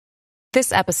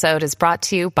This episode is brought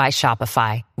to you by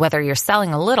Shopify. Whether you're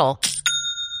selling a little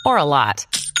or a lot,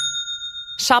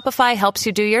 Shopify helps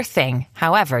you do your thing,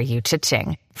 however you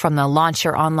cha-ching. From the launch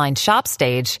your online shop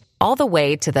stage, all the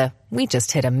way to the we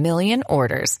just hit 1 million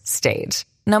orders stage.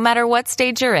 No matter what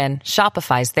stage you're in,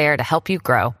 Shopify's there to help you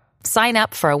grow. Sign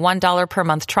up for a $1 per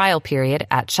month trial period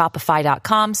at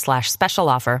shopify.com/special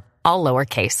offer, all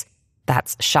lowercase.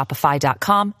 That's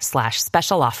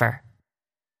shopify.com/special offer.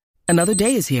 Another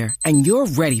day is here, and you're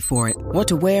ready for it. What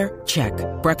to wear? Check.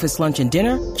 Breakfast, lunch, and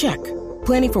dinner? Check.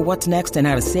 Planning for what's next and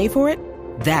how to save for it?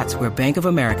 That's where Bank of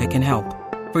America can help.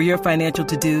 For your financial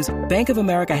to-dos, Bank of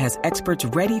America has experts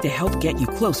ready to help get you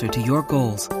closer to your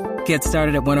goals. Get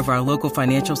started at one of our local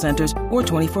financial centers or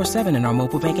 24/7 in our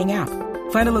mobile banking app.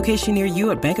 Find a location near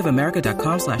you at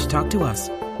bankofamerica.com/talktous.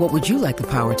 What would you like the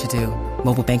power to do?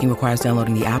 Mobile banking requires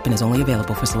downloading the app and is only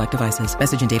available for select devices.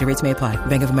 Message and data rates may apply.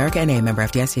 Bank of America N.A., member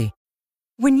FDIC.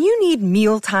 When you need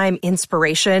mealtime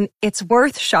inspiration, it's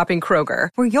worth shopping Kroger,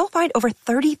 where you'll find over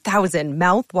 30,000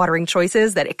 mouth-watering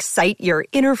choices that excite your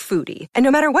inner foodie. And no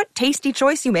matter what tasty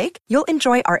choice you make, you'll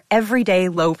enjoy our everyday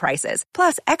low prices,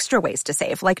 plus extra ways to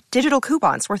save, like digital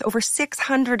coupons worth over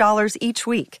 $600 each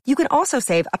week. You can also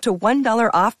save up to $1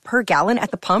 off per gallon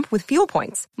at the pump with fuel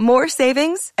points. More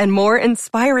savings and more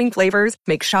inspiring flavors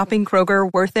make shopping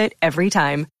Kroger worth it every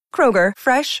time. Kroger,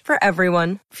 fresh for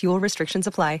everyone. Fuel restrictions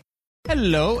apply.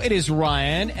 Hello, it is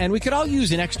Ryan, and we could all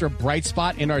use an extra bright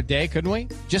spot in our day, couldn't we?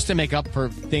 Just to make up for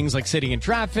things like sitting in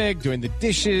traffic, doing the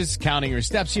dishes, counting your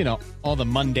steps, you know, all the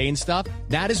mundane stuff.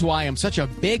 That is why I'm such a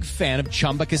big fan of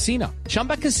Chumba Casino.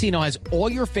 Chumba Casino has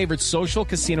all your favorite social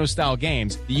casino-style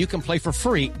games that you can play for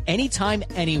free anytime,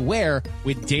 anywhere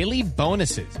with daily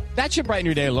bonuses. That should brighten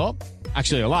your day a little.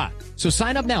 Actually, a lot. So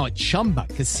sign up now at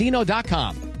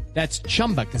ChumbaCasino.com. That's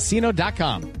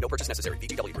ChumbaCasino.com. No purchase necessary.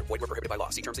 VGW Group. Void where prohibited by law.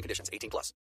 See terms and conditions.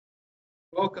 18+.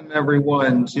 Welcome,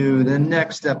 everyone, to the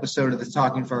next episode of the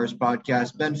Talking Forest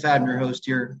podcast. Ben Fadden, your host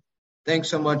here. Thanks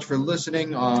so much for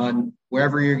listening on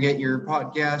wherever you get your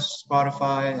podcasts,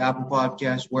 Spotify, Apple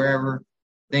Podcasts, wherever.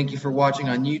 Thank you for watching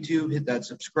on YouTube. Hit that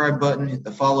subscribe button. Hit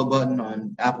the follow button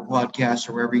on Apple Podcasts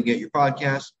or wherever you get your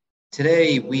podcasts.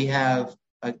 Today, we have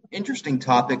an interesting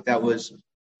topic that was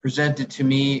presented to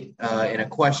me in a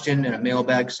question in a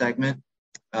mailbag segment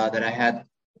that I had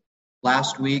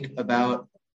last week about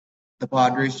the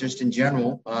Padres just in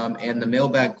general. And the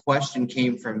mailbag question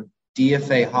came from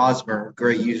DFA Hosmer,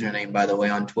 great username, by the way,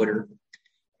 on Twitter.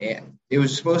 And it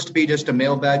was supposed to be just a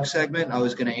mailbag segment. I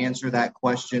was going to answer that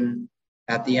question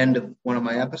at the end of one of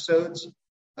my episodes.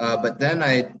 But then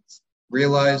I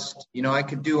realized, I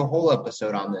could do a whole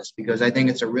episode on this because I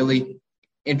think it's a really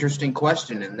interesting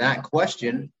question, and that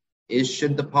question is: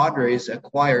 should the Padres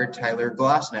acquire Tyler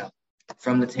Glasnow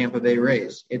from the Tampa Bay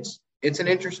Rays? It's an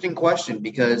interesting question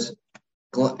because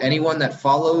anyone that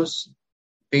follows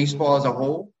baseball as a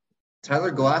whole,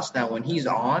 Tyler Glasnow, when he's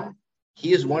on,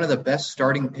 he is one of the best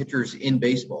starting pitchers in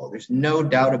baseball. There's no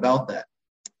doubt about that.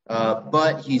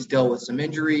 But he's dealt with some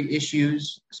injury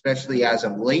issues, especially as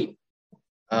of late,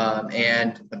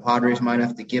 and the Padres might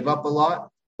have to give up a lot.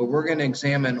 But we're going to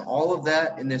examine all of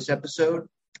that in this episode.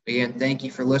 Again, thank you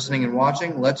for listening and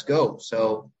watching. Let's go.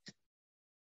 So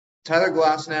Tyler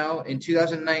Glasnow, in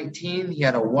 2019, he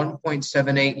had a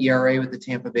 1.78 ERA with the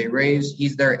Tampa Bay Rays.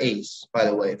 He's their ace, by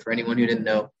the way, for anyone who didn't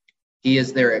know. He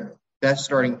is their best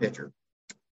starting pitcher.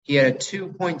 He had a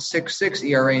 2.66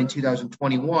 ERA in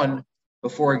 2021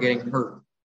 before getting hurt.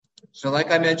 So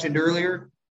like I mentioned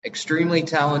earlier, extremely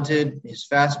talented. His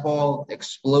fastball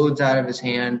explodes out of his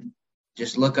hand.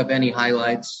 Just look up any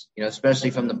highlights,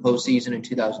 especially from the postseason in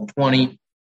 2020.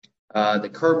 The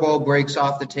curveball breaks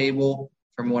off the table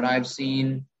from what I've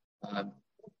seen. And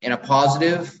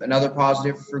another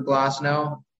positive for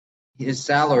Glasnow, his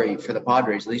salary for the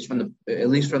Padres, at least from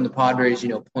the Padres,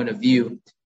 point of view,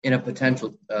 in a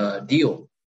potential deal.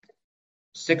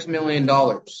 $6 million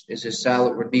is his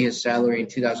salary, would be his salary in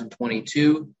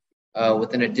 2022,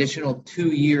 with an additional 2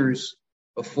 years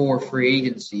before free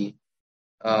agency.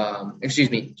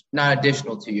 Not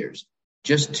additional 2 years,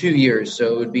 just 2 years.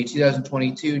 So it would be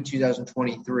 2022,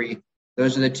 2023.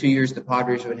 Those are the 2 years the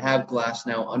Padres would have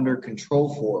Glasnow under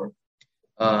control for.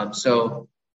 So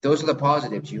those are the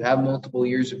positives. You have multiple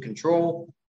years of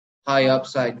control, high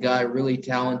upside guy, really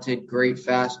talented, great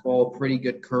fastball, pretty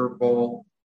good curveball,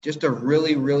 just a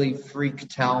really, really freak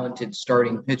talented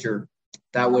starting pitcher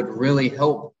that would really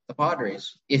help the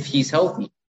Padres if he's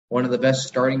healthy. One of the best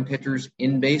starting pitchers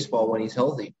in baseball when he's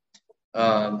healthy.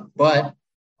 But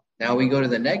now we go to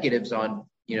the negatives on,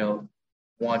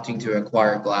 wanting to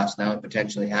acquire Glasnow and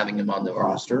potentially having him on the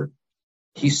roster.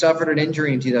 he suffered an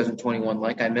injury in 2021,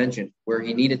 like I mentioned, where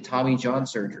he needed Tommy John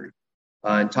surgery.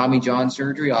 And Tommy John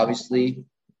surgery, obviously,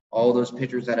 all those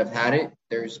pitchers that have had it,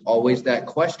 there's always that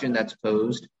question that's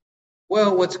posed.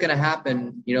 Well, what's going to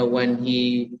happen, when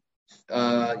he,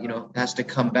 has to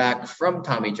come back from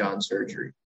Tommy John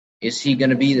surgery? Is he going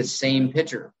to be the same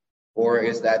pitcher, or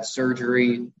is that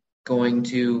surgery going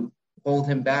to hold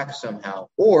him back somehow?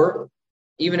 Or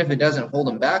even if it doesn't hold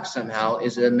him back somehow,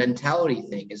 is it a mentality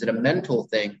thing? Is it a mental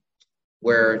thing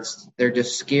where they're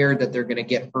just scared that they're going to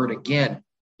get hurt again?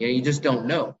 You just don't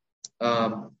know.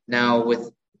 Now,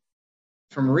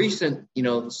 from recent,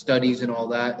 studies and all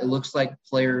that, it looks like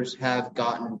players have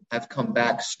come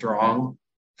back strong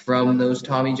from those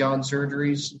Tommy John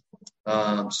surgeries.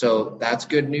 So that's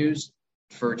good news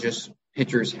for just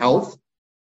pitchers' health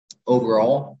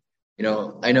overall.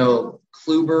 I know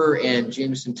Kluber and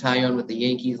Jameson Taillon with the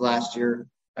Yankees last year.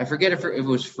 I forget if it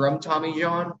was from Tommy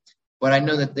John, but I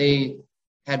know that they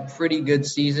had pretty good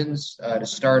seasons to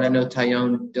start. I know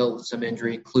Taillon dealt with some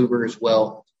injury, Kluber as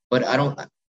well. But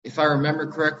if I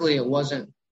remember correctly, it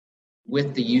wasn't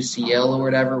with the UCL or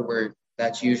whatever, where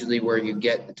that's usually where you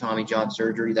get the Tommy John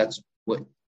surgery. That's what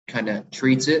kind of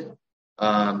treats it.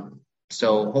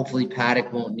 So hopefully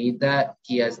Paddock won't need that.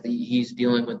 He's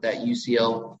dealing with that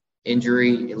UCL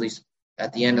injury, at least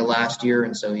at the end of last year.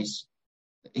 And so he's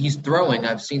throwing.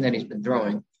 I've seen that he's been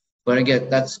throwing, but again,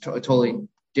 that's a totally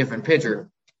different pitcher.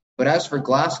 But as for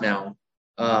Glasnow,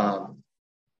 that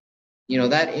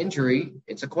injury,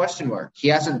 it's a question mark. He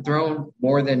hasn't thrown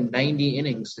more than 90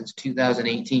 innings since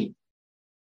 2018.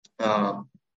 And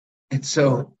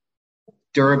so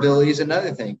durability is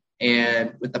another thing.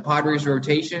 And with the Padres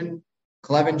rotation,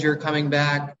 Clevenger coming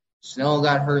back, Snell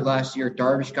got hurt last year,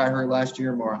 Darvish got hurt last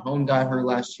year, Morejon got hurt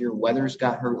last year, Weathers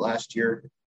got hurt last year,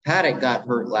 Paddock got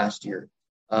hurt last year.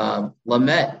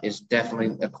 Lamet is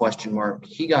definitely a question mark.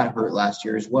 He got hurt last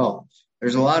year as well.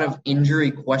 There's a lot of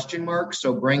injury question marks,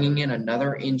 so bringing in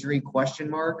another injury question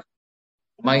mark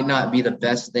might not be the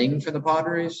best thing for the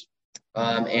Padres.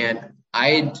 And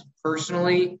I'd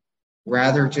personally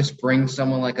rather just bring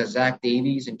someone like a Zach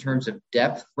Davies in terms of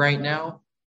depth right now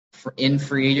in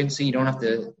free agency. You don't have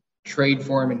to trade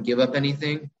for him and give up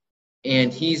anything.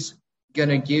 And he's going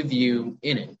to give you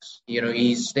innings.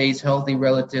 He stays healthy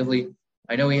relatively.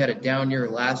 I know he had a down year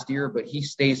last year, but he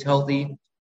stays healthy.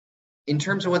 In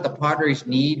terms of what the Padres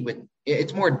need,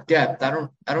 it's more depth. I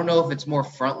don't know if it's more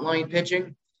frontline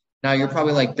pitching. Now you're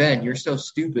probably like, Ben, you're so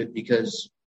stupid because,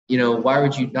 why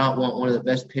would you not want one of the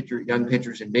best young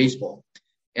pitchers in baseball?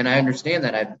 And I understand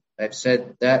that. I've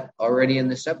said that already in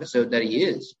this episode that he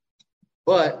is.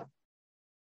 But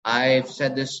I've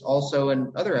said this also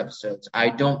in other episodes. I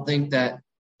don't think that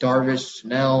Darvish,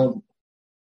 Snell,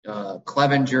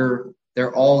 Clevenger,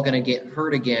 they're all going to get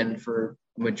hurt again for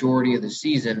the majority of the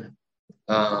season.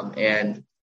 And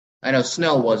I know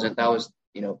Snell wasn't. That was,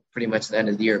 pretty much the end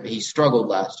of the year, but he struggled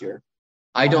last year.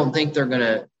 I don't think they're going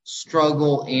to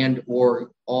struggle and or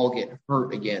all get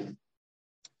hurt again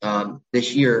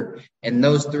this year. And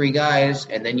those three guys,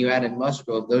 and then you add in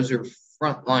Musgrove, those are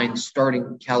frontline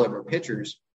starting caliber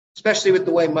pitchers, especially with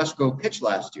the way Musgrove pitched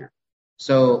last year.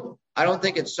 So I don't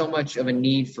think it's so much of a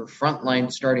need for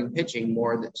frontline starting pitching,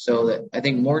 I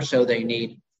think more so they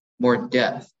need more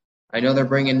depth. I know they're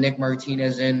bringing Nick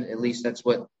Martinez in. At least that's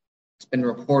what's been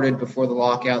reported before the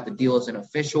lockout. The deal isn't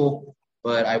official,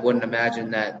 but I wouldn't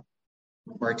imagine that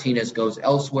Martinez goes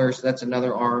elsewhere. So that's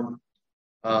another arm.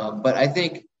 But I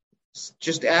think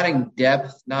just adding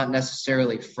depth, not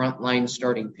necessarily frontline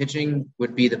starting pitching,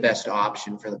 would be the best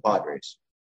option for the Padres.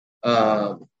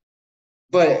 But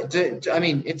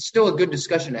it's still a good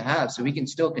discussion to have, so we can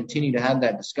still continue to have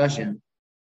that discussion.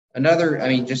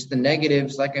 Just the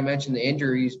negatives, like I mentioned, the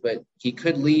injuries, but he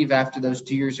could leave after those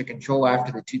 2 years of control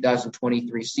after the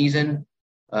 2023 season.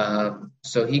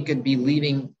 So he could be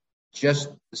leaving just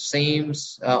the same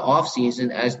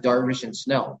offseason as Darvish and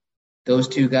Snell. Those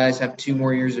two guys have 2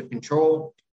 more years of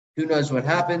control. Who knows what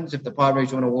happens if the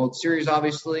Padres win a World Series,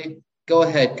 obviously. Go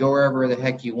ahead, go wherever the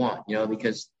heck you want,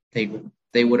 because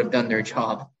they would have done their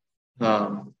job.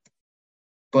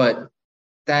 But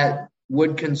that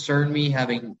would concern me,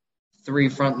 having 3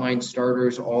 frontline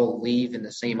starters all leave in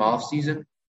the same offseason,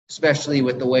 especially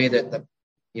with the way that the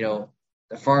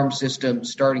farm system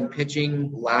starting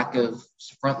pitching, lack of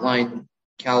frontline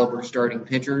caliber starting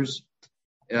pitchers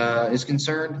is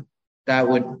concerned. That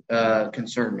would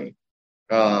concern me.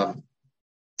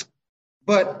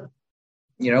 But,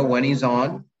 when he's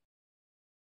on,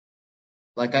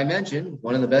 like I mentioned,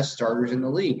 one of the best starters in the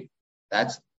league.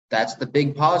 That's that's the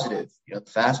big positive, the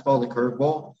fastball, the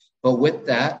curveball. But with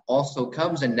that also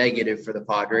comes a negative for the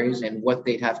Padres and what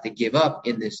they'd have to give up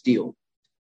in this deal.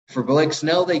 For Blake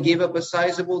Snell, they gave up a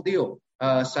sizable deal,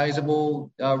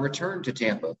 return to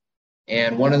Tampa.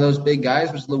 And one of those big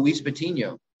guys was Luis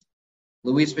Patino.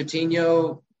 Luis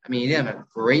Patino, he didn't have a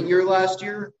great year last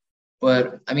year,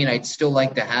 but, I'd still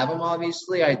like to have him,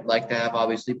 obviously. I'd like to have,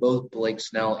 obviously, both Blake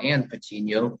Snell and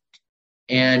Patino.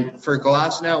 And for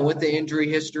Glasnow, with the injury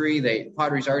history, the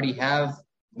Padres already have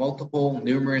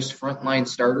numerous frontline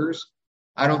starters.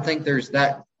 I don't think there's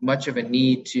that much of a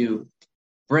need to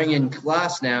bring in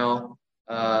Glasnow,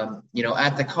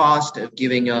 at the cost of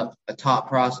giving up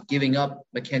giving up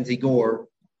Mackenzie Gore,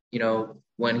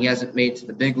 when he hasn't made to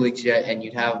the big leagues yet, and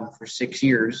you'd have him for 6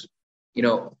 years,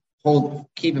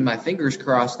 keeping my fingers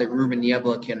crossed that Ruben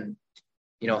Niebla can,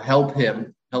 help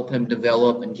him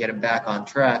develop and get him back on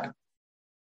track.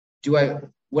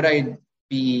 Would I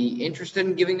be interested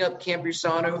in giving up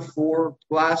Campusano for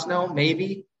Glasnow?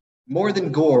 Maybe. More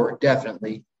than Gore,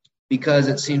 definitely, because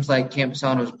it seems like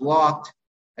Campusano's blocked.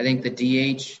 I think the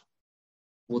DH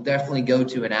will definitely go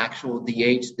to an actual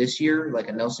DH this year, like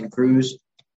a Nelson Cruz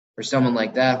or someone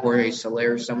like that, Jorge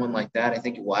Soler, someone like that. I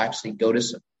think it will actually go to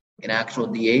an actual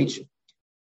DH.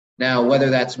 Now, whether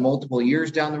that's multiple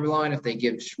years down the line, if they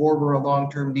give Schwarber a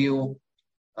long-term deal,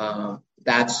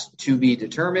 that's to be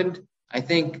determined. I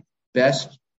think the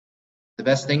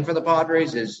best thing for the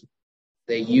Padres is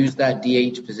they use that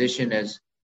DH position as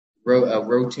a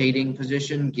rotating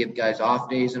position, give guys off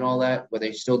days and all that, where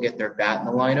they still get their bat in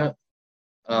the lineup.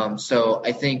 So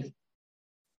I think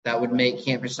that would make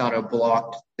Campusano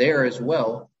blocked there as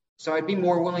well. So I'd be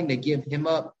more willing to give him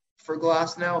up for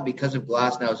Glasnow because of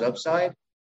Glasnow's upside.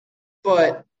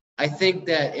 But I think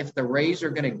that if the Rays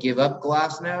are going to give up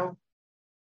Glasnow,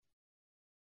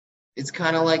 it's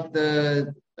kind of like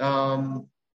the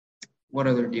what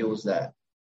other deal is that?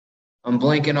 I'm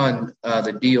blanking on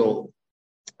the deal.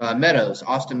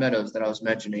 Austin Meadows, that I was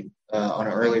mentioning on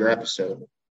an earlier episode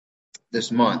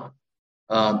this month.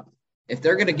 If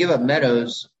they're going to give up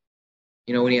Meadows,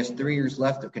 when he has 3 years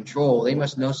left of control, they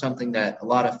must know something that a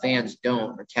lot of fans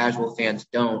don't, or casual fans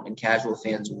don't, and casual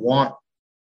fans want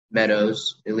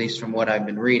Meadows, at least from what I've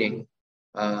been reading,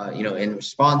 in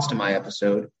response to my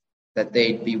episode, that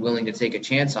they'd be willing to take a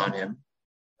chance on him.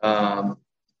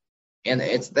 And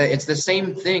it's the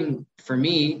same thing for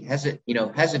me,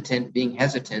 being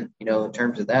hesitant, in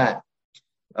terms of that,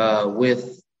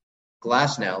 with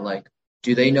Glasnow. Like,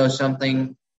 do they know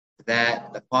something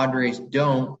that the Padres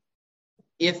don't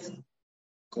if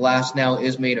Glasnow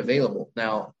is made available?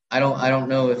 Now, I don't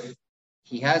know if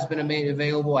he has been made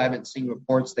available. I haven't seen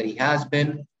reports that he has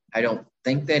been. I don't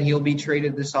think that he'll be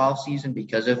traded this offseason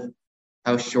because of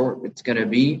how short it's going to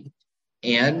be.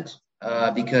 And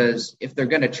because if they're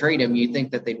going to trade him, you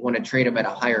think that they'd want to trade him at a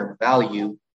higher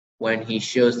value when he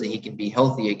shows that he can be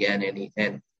healthy again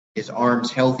and his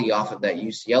arm's healthy off of that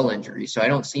UCL injury. So I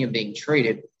don't see him being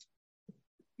traded,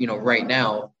 right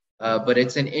now. But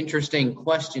it's an interesting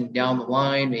question down the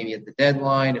line, maybe at the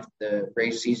deadline, if the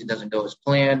Rays season doesn't go as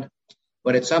planned.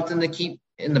 But it's something to keep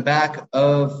in the back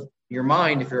of your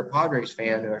mind if you're a Padres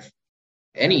fan, or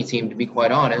any team, to be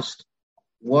quite honest.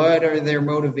 What are their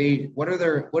motivate? What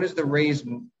is the Rays'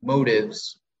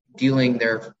 motives dealing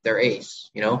their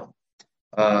ace?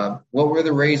 What were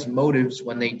the Rays' motives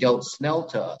when they dealt Snell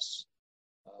to us?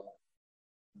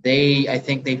 I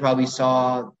think they probably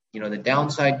saw, the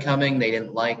downside coming. They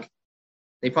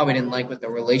probably didn't like what the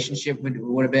relationship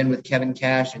would have been with Kevin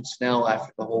Cash and Snell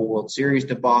after the whole World Series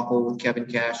debacle with Kevin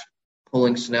Cash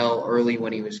pulling Snell early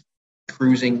when he was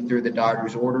cruising through the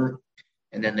Dodgers order.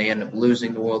 And then they end up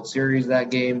losing the World Series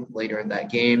later in that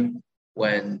game,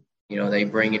 when, they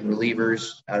bring in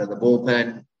relievers out of the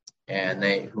bullpen and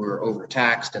who were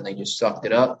overtaxed, and they just sucked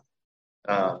it up.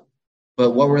 But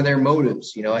what were their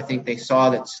motives? I think they saw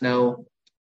that Snell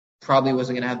probably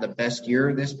wasn't going to have the best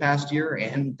year this past year,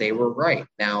 and they were right.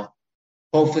 Now,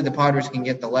 hopefully the Padres can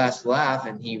get the last laugh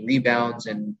and he rebounds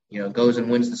and, goes and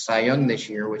wins the Cy Young this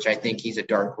year, which I think he's a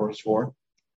dark horse for.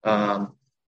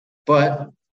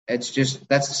 But that's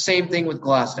the same thing with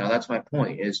Glasnow. That's my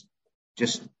point, is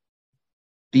just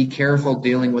be careful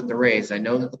dealing with the Rays. I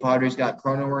know that the Padres got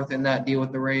Cronenworth in that deal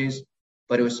with the Rays,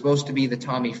 but it was supposed to be the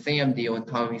Tommy Pham deal, and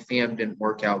Tommy Pham didn't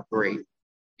work out great,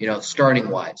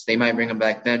 starting-wise. They might bring him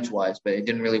back bench-wise, but it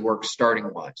didn't really work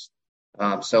starting-wise.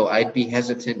 So I'd be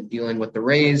hesitant dealing with the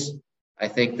Rays. I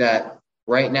think that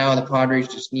right now the Padres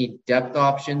just need depth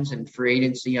options and free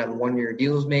agency on one-year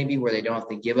deals maybe, where they don't have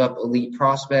to give up elite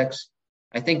prospects.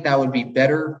 I think that would be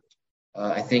better.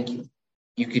 I think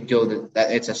you could go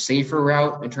that it's a safer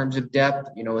route in terms of depth,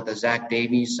 with a Zach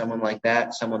Davies, someone like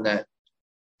that, someone that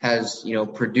has,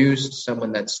 produced,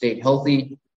 someone that stayed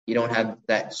healthy. You don't have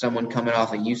that someone coming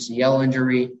off a UCL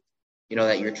injury,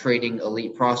 that you're trading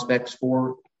elite prospects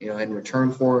for, in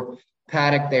return for.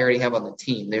 Paddock, they already have on the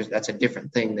team. That's a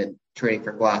different thing than trading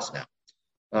for Glasnow.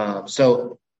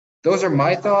 So those are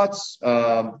my thoughts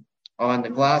on the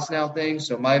Glasnow thing.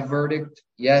 So my verdict,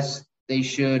 yes, they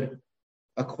should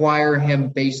acquire him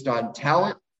based on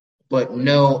talent, but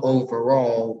no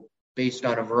overall based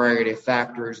on a variety of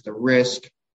factors, the risk,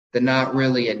 the not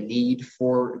really a need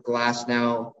for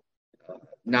Glasnow,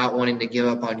 not wanting to give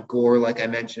up on Gore, like I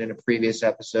mentioned in a previous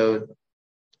episode.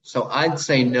 So I'd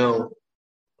say no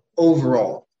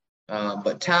overall,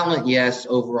 but talent, yes,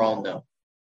 overall, no.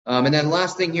 And then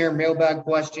last thing here, mailbag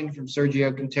question from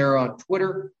Sergio Quintero on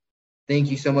Twitter. Thank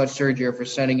you so much, Sergio, for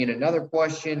sending in another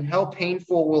question. How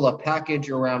painful will a package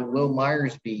around Will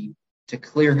Myers be to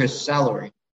clear his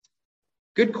salary?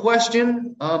 Good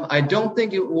question. I don't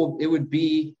think it would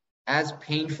be as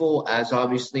painful as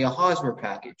obviously a Hosmer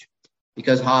package,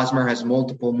 because Hosmer has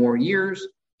multiple more years.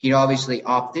 He'd obviously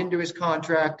opt into his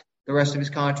contract, the rest of his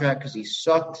contract, because he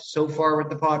sucked so far with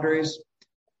the Padres.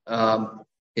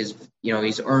 He's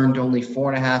earned only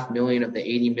 $4.5 million of the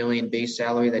 $80 million base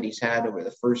salary that he's had over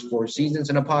the first 4 seasons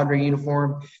in a Padre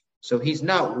uniform. So he's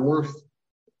not worth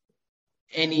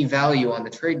any value on the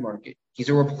trade market. He's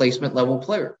a replacement level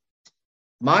player.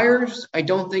 Myers, I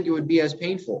don't think it would be as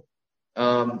painful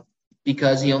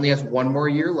because he only has 1 more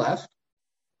year left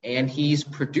and he's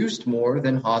produced more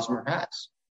than Hosmer has.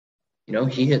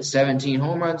 He hit 17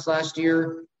 home runs last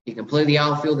year. He can play the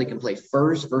outfield. He can play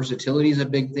first. Versatility is a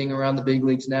big thing around the big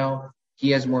leagues now.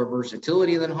 He has more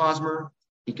versatility than Hosmer.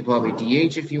 He could probably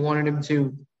DH if you wanted him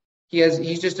to.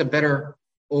 He's just a better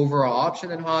overall option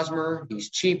than Hosmer. He's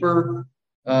cheaper.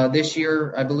 This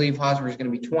year, I believe Hosmer is going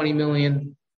to be $20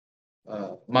 million.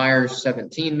 Myers,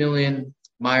 $17 million.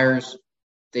 Myers,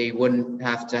 they wouldn't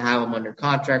have to have him under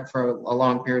contract for a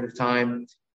long period of time.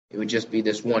 It would just be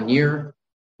this 1 year.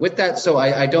 With that, so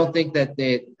I don't think that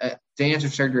to answer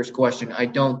Sergio's question, I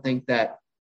don't think that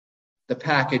the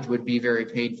package would be very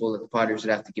painful that the Padres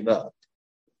would have to give up.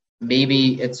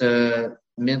 Maybe it's a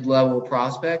mid-level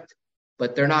prospect,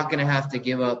 but they're not going to have to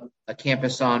give up a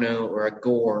Campusano or a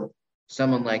Gore,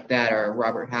 someone like that, or a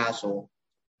Robert Hassel,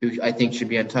 who I think should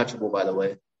be untouchable, by the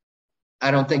way. I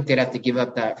don't think they'd have to give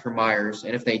up that for Myers.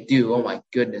 And if they do, oh my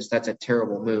goodness, that's a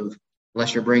terrible move,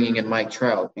 unless you're bringing in Mike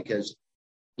Trout, because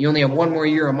you only have 1 more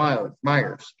year of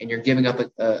Myers, and you're giving up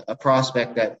a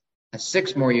prospect that has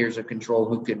 6 more years of control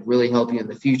who could really help you in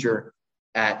the future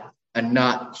at a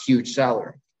not huge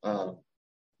salary.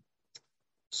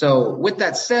 So with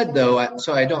that said, though,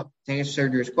 to answer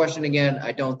Sergio's question again,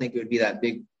 I don't think it would be that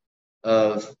big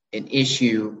of an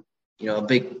issue, a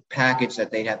big package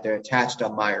that they'd have to attach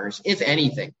on Myers. If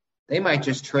anything, they might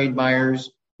just trade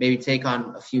Myers, maybe take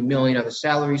on a few million of the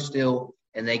salary still,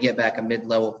 and they get back a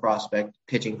mid-level prospect,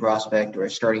 pitching prospect, or a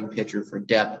starting pitcher for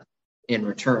depth in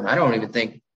return. I don't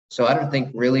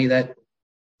think really that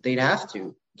they'd have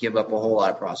to give up a whole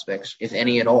lot of prospects, if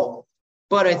any at all.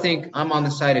 But I think I'm on the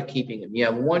side of keeping him. You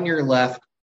have 1 year left,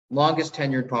 longest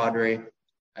tenured Padre.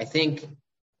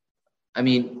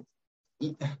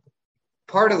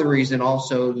 Part of the reason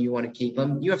also you want to keep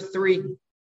him, you have 3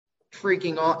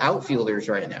 freaking outfielders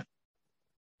right now.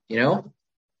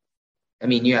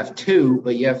 You have 2,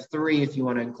 but you have 3 if you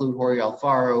want to include Jorge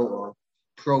Alfaro or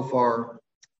Profar.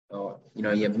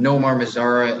 You have Nomar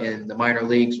Mazara in the minor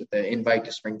leagues with the invite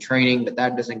to spring training, but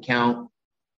that doesn't count.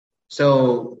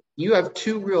 So you have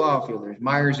 2 real outfielders,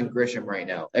 Myers and Grisham right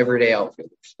now, everyday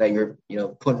outfielders that you're,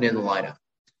 putting in the lineup.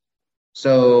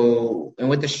 So, and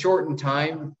with the shortened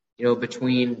time,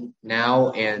 between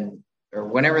now or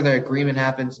whenever the agreement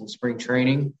happens in spring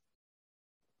training,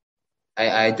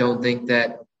 I don't think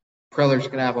that Preller's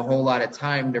going to have a whole lot of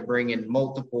time to bring in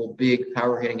multiple big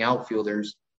power-hitting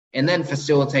outfielders and then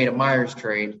facilitate a Myers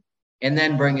trade and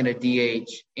then bring in a DH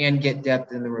and get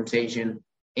depth in the rotation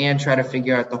and try to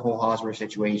figure out the whole Hosmer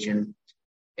situation.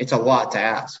 It's a lot to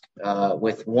ask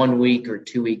with 1 week or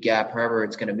 2 week gap, however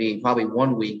it's going to be, probably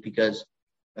 1 week because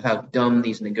of how dumb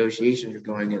these negotiations are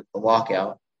going at the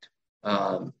lockout.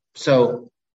 So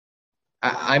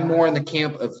I'm more in the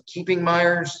camp of keeping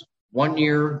Myers 1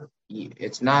 year.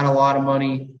 It's not a lot of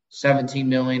money, $17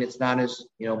 million. It's not as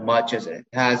much as it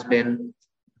has been,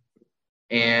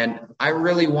 and I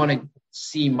really want to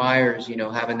see Myers,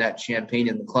 having that champagne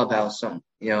in the clubhouse. As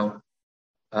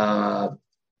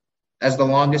the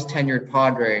longest tenured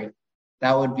Padre,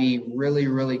 that would be really,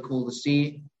 really cool to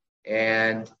see.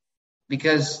 And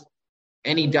because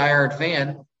any diehard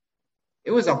fan,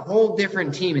 it was a whole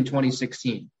different team in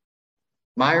 2016.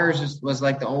 Myers was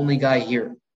like the only guy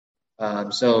here.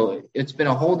 So it's been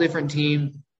a whole different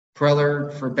team.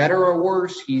 Preller, for better or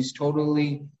worse, he's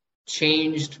totally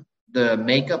changed the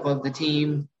makeup of the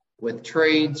team with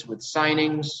trades, with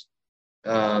signings.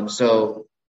 So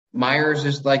Myers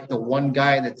is like the one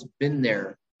guy that's been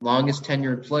there, longest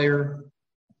tenured player.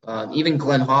 Even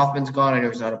Glenn Hoffman's gone. I know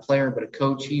he's not a player, but a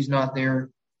coach, he's not there.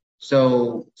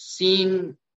 So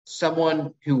seeing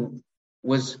someone who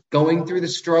was going through the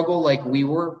struggle like we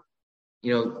were,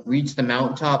 reach the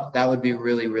mountaintop, that would be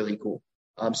really, really cool.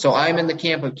 So I'm in the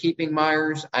camp of keeping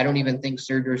Myers. I don't even think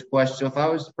Serger's question. So if I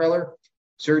was the Preller,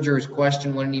 Serger's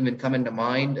question wouldn't even come into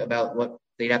mind about what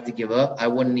they'd have to give up. I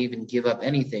wouldn't even give up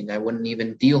anything. I wouldn't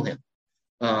even deal him.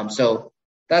 So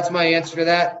that's my answer to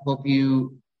that. Hope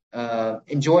you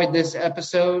enjoyed this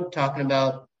episode talking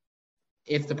about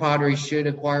if the Padres should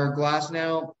acquire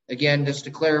Glasnow. Again, just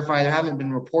to clarify, there haven't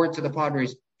been reports of the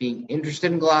Padres being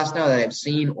interested in Glasnow that I've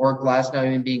seen, or Glasnow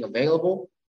even being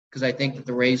available, because I think that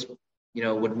the Rays,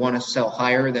 would want to sell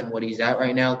higher than what he's at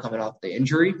right now coming off the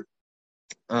injury.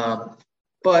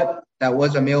 But that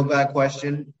was a mailbag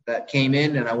question that came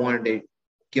in, and I wanted to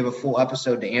give a full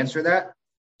episode to answer that.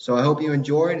 So I hope you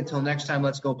enjoyed. Until next time,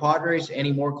 let's go Padres.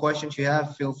 Any more questions you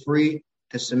have, feel free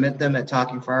to submit them at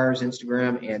Talking Friars,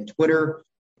 Instagram, and Twitter,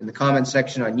 in the comment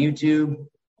section on YouTube.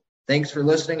 Thanks for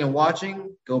listening and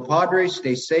watching. Go Padres.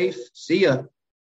 Stay safe. See ya.